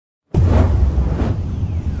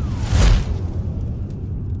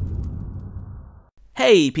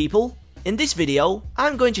Hey people! In this video,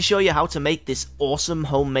 I'm going to show you how to make this awesome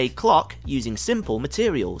homemade clock using simple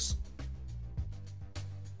materials.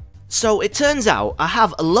 So it turns out I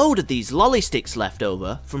have a load of these lolly sticks left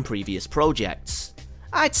over from previous projects.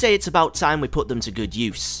 I'd say it's about time we put them to good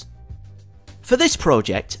use. For this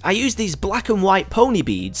project, I used these black and white pony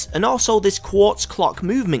beads and also this quartz clock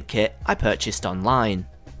movement kit I purchased online.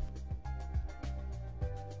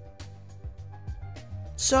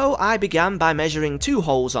 So I began by measuring two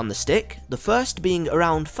holes on the stick, the first being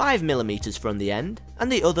around 5mm from the end,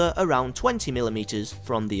 and the other around 20mm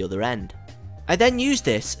from the other end. I then used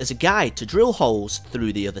this as a guide to drill holes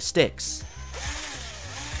through the other sticks.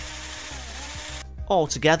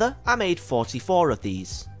 Altogether, I made 44 of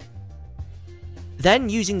these. Then,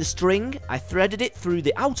 using the string, I threaded it through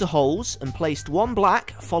the outer holes and placed one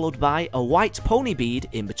black followed by a white pony bead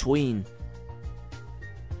in between.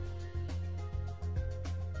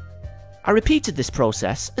 I repeated this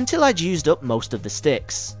process until I'd used up most of the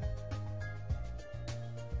sticks.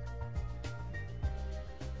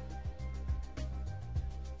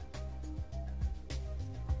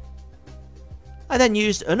 I then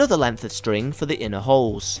used another length of string for the inner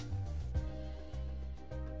holes.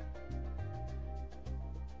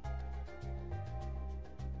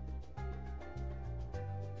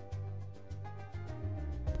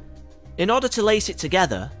 In order to lace it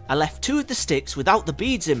together, I left two of the sticks without the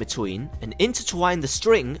beads in between and intertwined the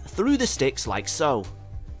string through the sticks like so.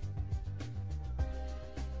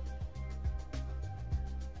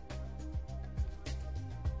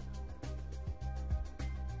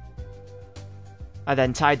 I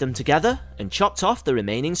then tied them together and chopped off the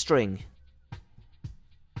remaining string.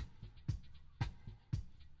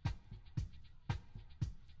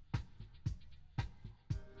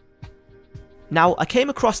 Now, I came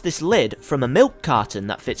across this lid from a milk carton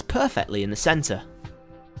that fits perfectly in the centre.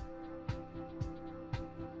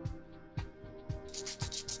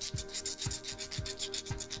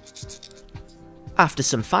 After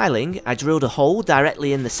some filing, I drilled a hole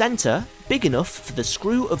directly in the centre, big enough for the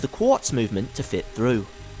screw of the quartz movement to fit through.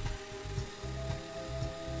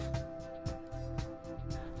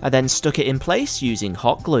 I then stuck it in place using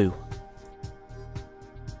hot glue.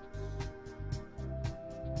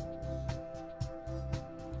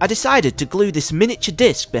 I decided to glue this miniature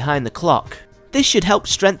disc behind the clock. This should help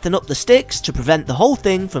strengthen up the sticks to prevent the whole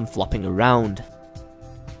thing from flopping around.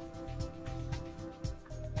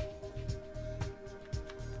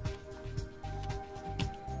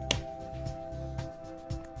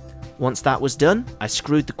 Once that was done, I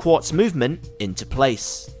screwed the quartz movement into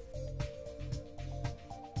place.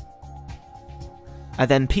 I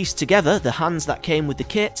then pieced together the hands that came with the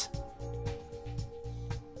kit,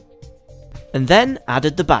 and then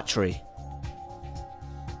added the battery.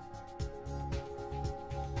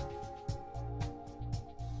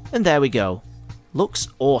 And there we go. Looks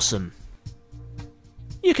awesome.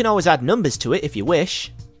 You can always add numbers to it if you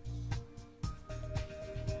wish.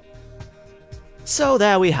 So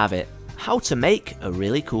there we have it, how to make a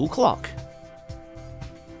really cool clock.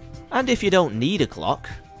 And if you don't need a clock,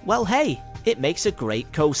 well hey, it makes a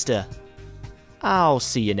great coaster. I'll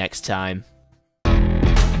see you next time.